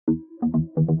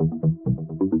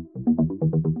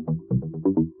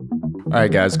All right,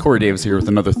 guys, Corey Davis here with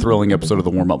another thrilling episode of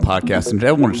the Warm Up Podcast. And today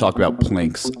I want to talk about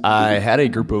planks. I had a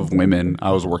group of women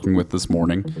I was working with this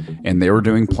morning, and they were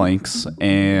doing planks.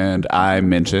 And I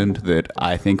mentioned that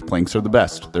I think planks are the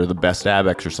best. They're the best ab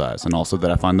exercise, and also that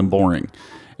I find them boring.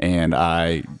 And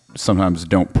I sometimes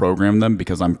don't program them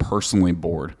because I'm personally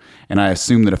bored. And I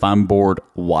assume that if I'm bored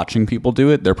watching people do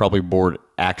it, they're probably bored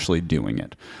actually doing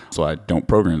it. So I don't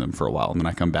program them for a while, and then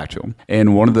I come back to them.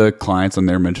 And one of the clients on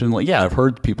there mentioned, like, yeah, I've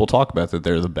heard people talk about that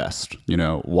they're the best. You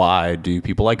know, why do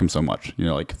people like them so much? You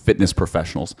know, like fitness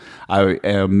professionals. I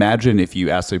imagine if you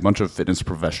ask a bunch of fitness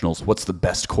professionals, what's the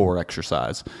best core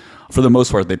exercise? For the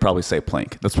most part, they'd probably say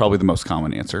plank. That's probably the most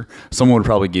common answer. Someone would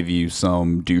probably give you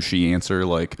some douchey answer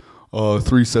like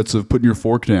 3 sets of putting your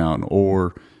fork down,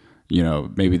 or, you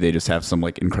know, maybe they just have some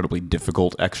like incredibly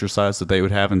difficult exercise that they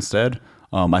would have instead.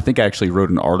 I think I actually wrote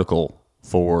an article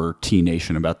for T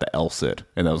Nation about the L-sit,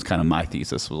 and that was kind of my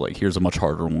thesis, was like, here's a much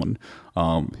harder one.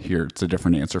 Here, it's a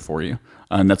different answer for you.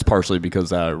 And that's partially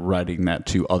because writing that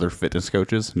to other fitness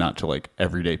coaches, not to like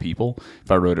everyday people.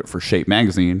 If I wrote it for Shape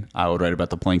Magazine, I would write about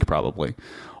the plank probably.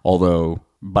 Although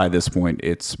by this point,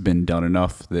 it's been done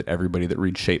enough that everybody that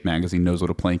reads Shape Magazine knows what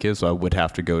a plank is, so I would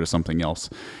have to go to something else.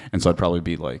 And so I'd probably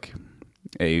be like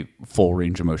a full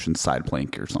range of motion side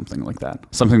plank or something like that.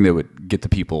 Something that would get the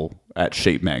people at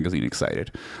Shape Magazine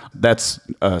excited. That's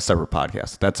a separate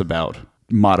podcast. That's about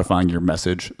modifying your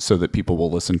message so that people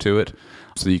will listen to it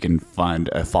so you can find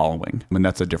a following. I mean,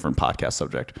 that's a different podcast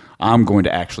subject. I'm going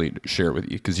to actually share it with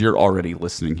you because you're already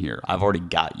listening here. I've already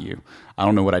got you. I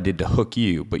don't know what I did to hook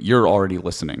you, but you're already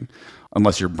listening.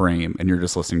 Unless you're Brame and you're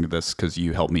just listening to this because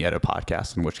you helped me edit a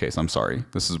podcast, in which case, I'm sorry.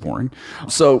 This is boring.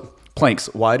 So planks,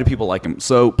 why do people like them?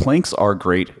 So planks are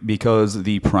great because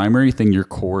the primary thing your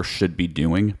core should be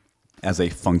doing as a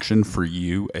function for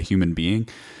you, a human being,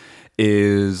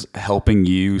 is helping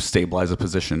you stabilize a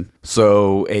position.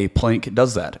 So a plank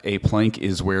does that. A plank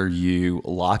is where you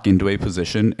lock into a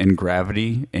position and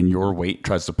gravity and your weight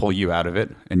tries to pull you out of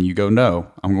it. And you go, no,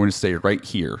 I'm going to stay right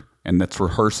here. And that's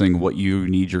rehearsing what you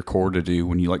need your core to do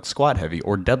when you like squat heavy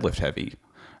or deadlift heavy.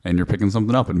 And you're picking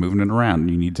something up and moving it around, and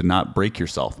you need to not break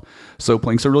yourself. So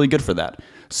planks are really good for that.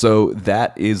 So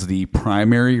that is the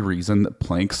primary reason that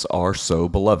planks are so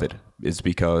beloved, is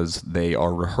because they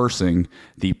are rehearsing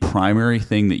the primary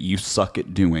thing that you suck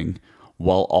at doing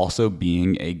while also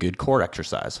being a good core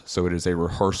exercise. So it is a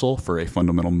rehearsal for a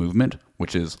fundamental movement,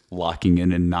 which is locking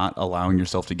in and not allowing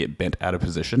yourself to get bent out of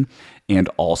position. And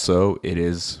also it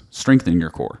is strengthening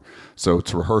your core. So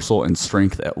it's rehearsal and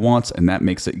strength at once, and that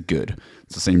makes it good.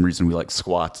 It's the same reason we like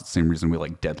squats. It's the same reason we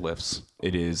like deadlifts.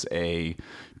 It is a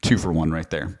 2-for-1 right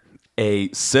there.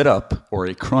 A sit-up or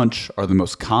a crunch are the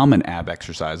most common ab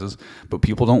exercises, but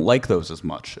people don't like those as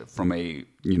much from a,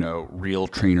 real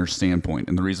trainer standpoint.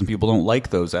 And the reason people don't like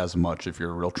those as much, if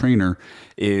you're a real trainer,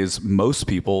 is most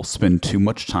people spend too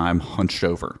much time hunched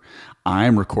over. I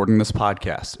am recording this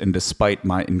podcast, and despite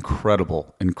my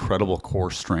incredible, incredible core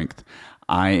strength,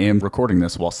 I am recording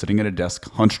this while sitting at a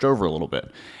desk hunched over a little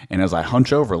bit. And as I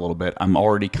hunch over a little bit, I'm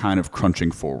already kind of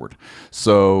crunching forward.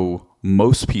 So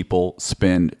most people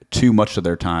spend too much of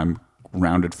their time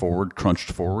rounded forward,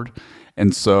 crunched forward.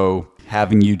 And so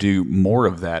having you do more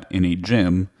of that in a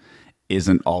gym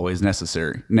isn't always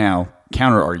necessary. Now,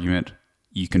 counter argument,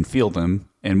 you can feel them,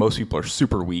 and most people are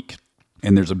super weak.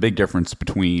 And there's a big difference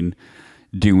between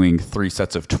doing 3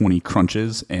 sets of 20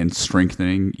 crunches and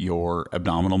strengthening your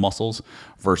abdominal muscles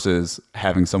versus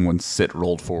having someone sit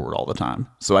rolled forward all the time.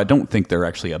 So I don't think they're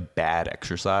actually a bad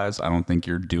exercise. I don't think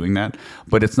you're doing that,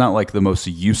 but it's not like the most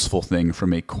useful thing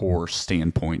from a core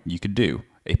standpoint you could do.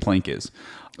 A plank is.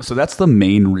 So that's the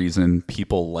main reason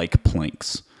people like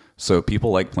planks. So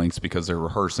people like planks because they're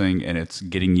rehearsing and it's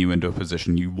getting you into a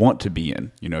position you want to be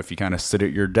in. If you kind of sit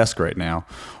at your desk right now,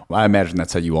 I imagine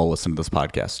that's how you all listen to this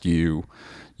podcast. You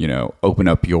open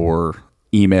up your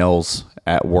emails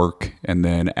at work, and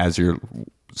then as you're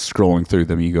scrolling through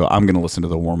them, you go, I'm going to listen to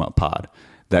the warm-up pod.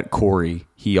 That Corey,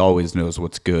 he always knows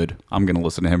what's good. I'm going to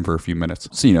listen to him for a few minutes.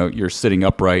 So, you're sitting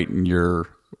upright and you're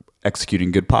executing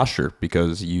good posture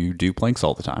because you do planks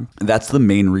all the time. That's the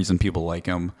main reason people like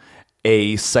them.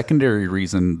 A secondary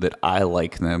reason that I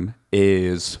like them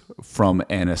is from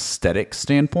an aesthetic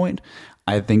standpoint.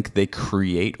 I think they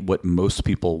create what most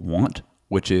people want,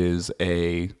 which is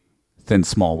a thin,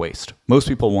 small waist. Most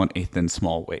people want a thin,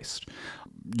 small waist.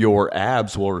 Your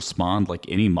abs will respond like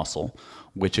any muscle,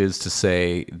 which is to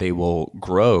say they will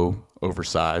grow over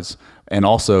size. And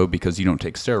also because you don't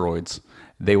take steroids,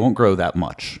 they won't grow that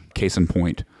much. Case in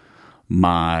point,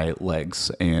 my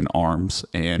legs and arms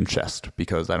and chest,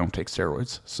 because I don't take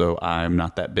steroids. So I'm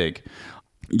not that big.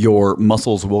 Your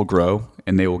muscles will grow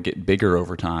and they will get bigger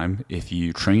over time if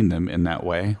you train them in that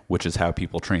way, which is how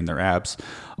people train their abs.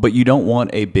 But you don't want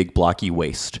a big blocky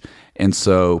waist. And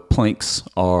so planks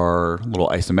are little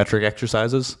isometric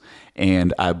exercises.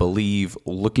 And I believe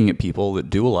looking at people that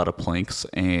do a lot of planks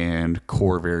and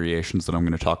core variations that I'm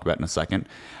going to talk about in a second,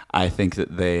 I think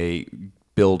that they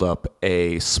build up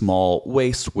a small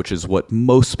waist, which is what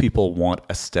most people want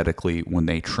aesthetically when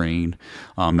they train.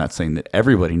 I'm not saying that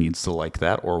everybody needs to like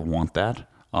that or want that,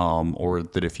 or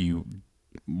that if you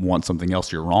want something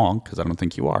else, you're wrong, because I don't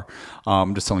think you are.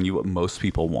 I'm just telling you what most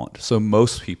people want. So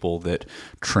most people that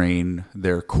train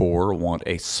their core want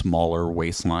a smaller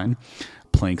waistline.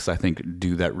 Planks, I think,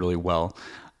 do that really well.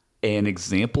 An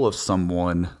example of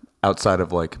someone outside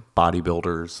of like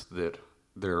bodybuilders that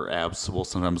their abs will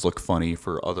sometimes look funny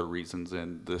for other reasons,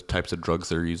 and the types of drugs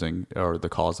they're using are the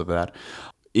cause of that.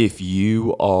 If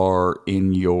you are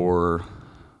in your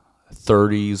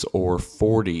 30s or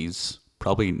 40s,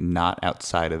 probably not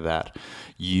outside of that,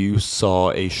 you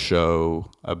saw a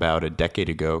show about a decade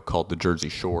ago called The Jersey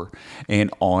Shore,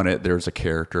 and on it there's a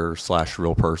character slash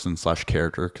real person slash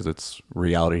character, because it's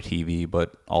reality TV,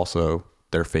 but also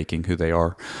they're faking who they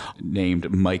are, named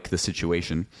Mike the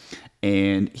Situation.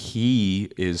 And he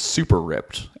is super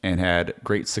ripped and had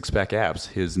great six-pack abs.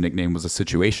 His nickname was a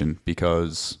Situation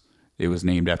because it was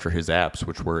named after his abs,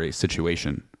 which were a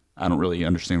situation. I don't really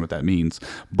understand what that means,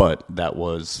 but that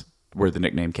was where the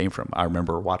nickname came from. I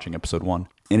remember watching episode 1.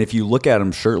 And if you look at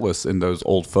him shirtless in those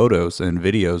old photos and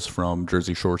videos from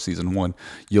Jersey Shore season 1,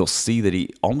 you'll see that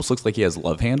he almost looks like he has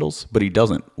love handles, but he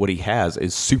doesn't. What he has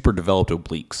is super developed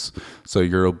obliques. So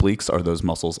your obliques are those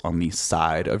muscles on the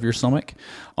side of your stomach,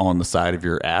 on the side of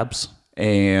your abs.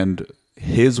 And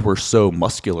his were so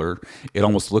muscular, it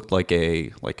almost looked like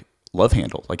a love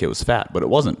handle, like it was fat, but it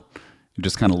wasn't. It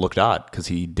just kind of looked odd because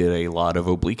he did a lot of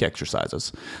oblique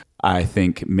exercises. I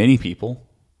think many people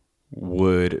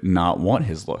would not want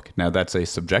his look. Now, that's a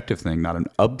subjective thing, not an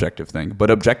objective thing,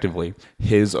 but objectively,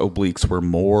 his obliques were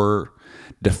more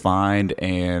defined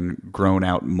and grown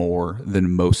out more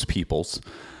than most people's.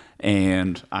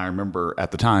 And I remember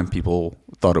at the time, people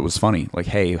thought it was funny. Like,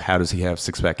 hey, how does he have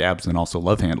six-pack abs and also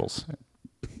love handles?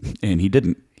 And he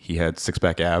didn't. He had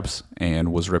six-pack abs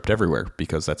and was ripped everywhere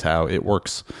because that's how it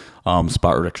works.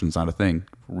 Spot reduction is not a thing.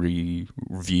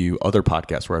 Review other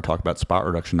podcasts where I talk about spot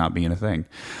reduction not being a thing.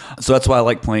 So that's why I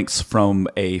like planks from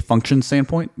a function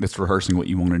standpoint. That's rehearsing what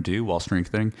you want to do while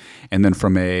strengthening. And then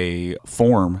from a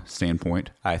form standpoint,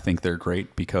 I think they're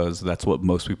great because that's what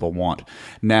most people want.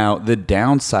 Now, the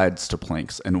downsides to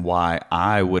planks and why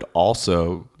I would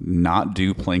also not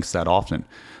do planks that often.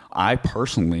 I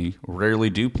personally rarely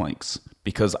do planks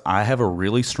because I have a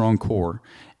really strong core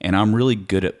and I'm really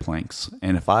good at planks.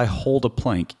 And if I hold a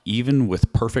plank, even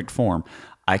with perfect form,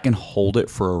 I can hold it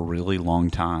for a really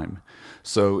long time.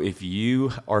 So if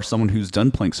you are someone who's done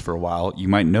planks for a while, you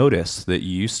might notice that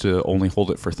you used to only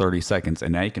hold it for 30 seconds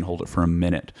and now you can hold it for a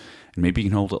minute. And maybe you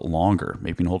can hold it longer.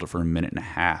 Maybe you can hold it for a minute and a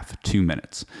half, 2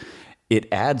 minutes. It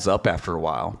adds up after a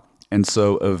while. And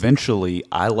so eventually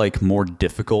I like more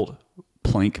difficult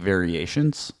plank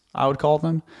variations, I would call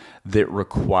them, that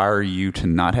require you to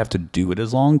not have to do it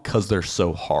as long because they're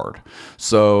so hard.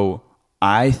 So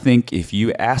I think if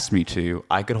you asked me to,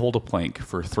 I could hold a plank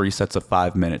for 3 sets of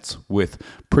 5 minutes with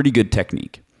pretty good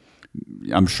technique.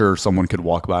 I'm sure someone could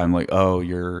walk by and like, oh,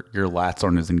 your lats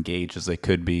aren't as engaged as they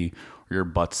could be, or your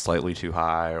butt's slightly too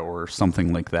high, or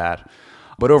something like that.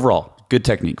 But overall, good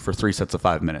technique for 3 sets of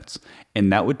 5 minutes.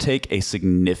 And that would take a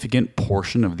significant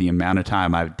portion of the amount of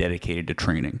time I've dedicated to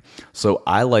training. So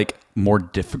I like more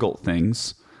difficult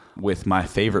things, with my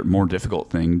favorite more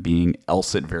difficult thing being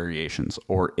L-sit variations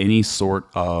or any sort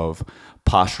of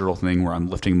postural thing where I'm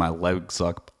lifting my legs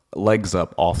up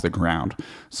off the ground.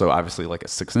 So obviously like a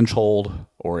 6-inch hold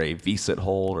or a V-sit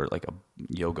hold or like a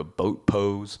yoga boat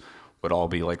pose would all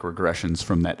be like regressions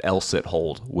from that L-sit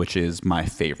hold, which is my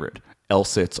favorite.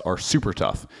 L-sits are super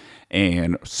tough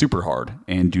and super hard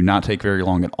and do not take very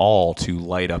long at all to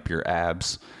light up your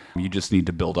abs. You just need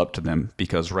to build up to them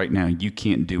because right now you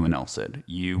can't do an L-sit.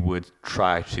 You would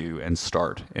try to and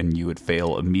start and you would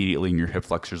fail immediately and your hip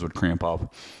flexors would cramp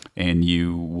up and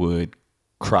you would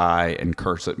cry and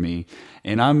curse at me.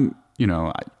 And I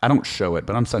don't show it,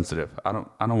 but I'm sensitive. I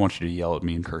don't want you to yell at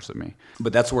me and curse at me.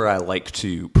 But that's where I like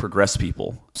to progress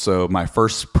people. So my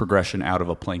first progression out of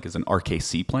a plank is an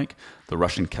RKC plank, the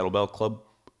Russian Kettlebell Club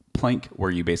plank,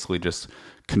 where you basically just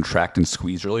contract and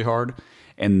squeeze really hard.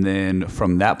 And then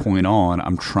from that point on,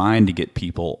 I'm trying to get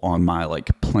people on my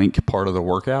like plank part of the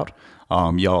workout.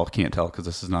 Y'all can't tell because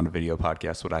this is not a video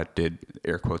podcast, but I did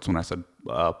air quotes when I said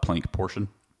plank portion.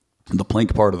 The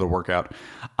plank part of the workout,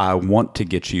 I want to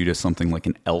get you to something like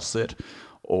an L-sit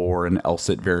or an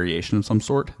L-sit variation of some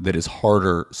sort that is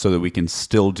harder so that we can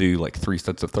still do like 3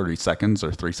 sets of 30 seconds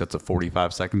or 3 sets of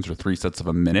 45 seconds or 3 sets of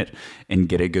a minute and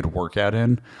get a good workout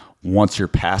in. Once you're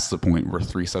past the point where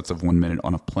 3 sets of 1 minute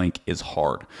on a plank is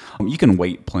hard. You can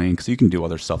weight planks, you can do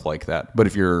other stuff like that. But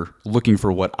if you're looking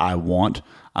for what I want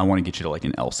to get you to like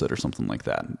an L-sit or something like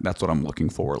that. That's what I'm looking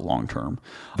for long term.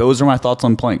 Those are my thoughts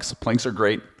on planks. Planks are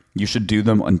great. You should do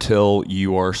them until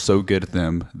you are so good at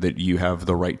them that you have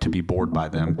the right to be bored by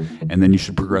them. And then you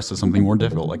should progress to something more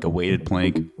difficult, like a weighted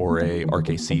plank or a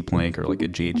RKC plank or like a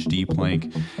GHD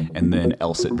plank, and then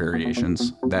L-sit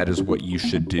variations. That is what you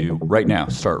should do right now.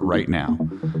 Start right now.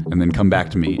 And then come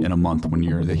back to me in a month when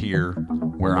you're here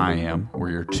where I am, where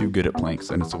you're too good at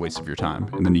planks and it's a waste of your time.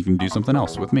 And then you can do something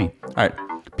else with me. All right.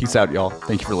 Peace out, y'all.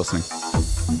 Thank you for listening.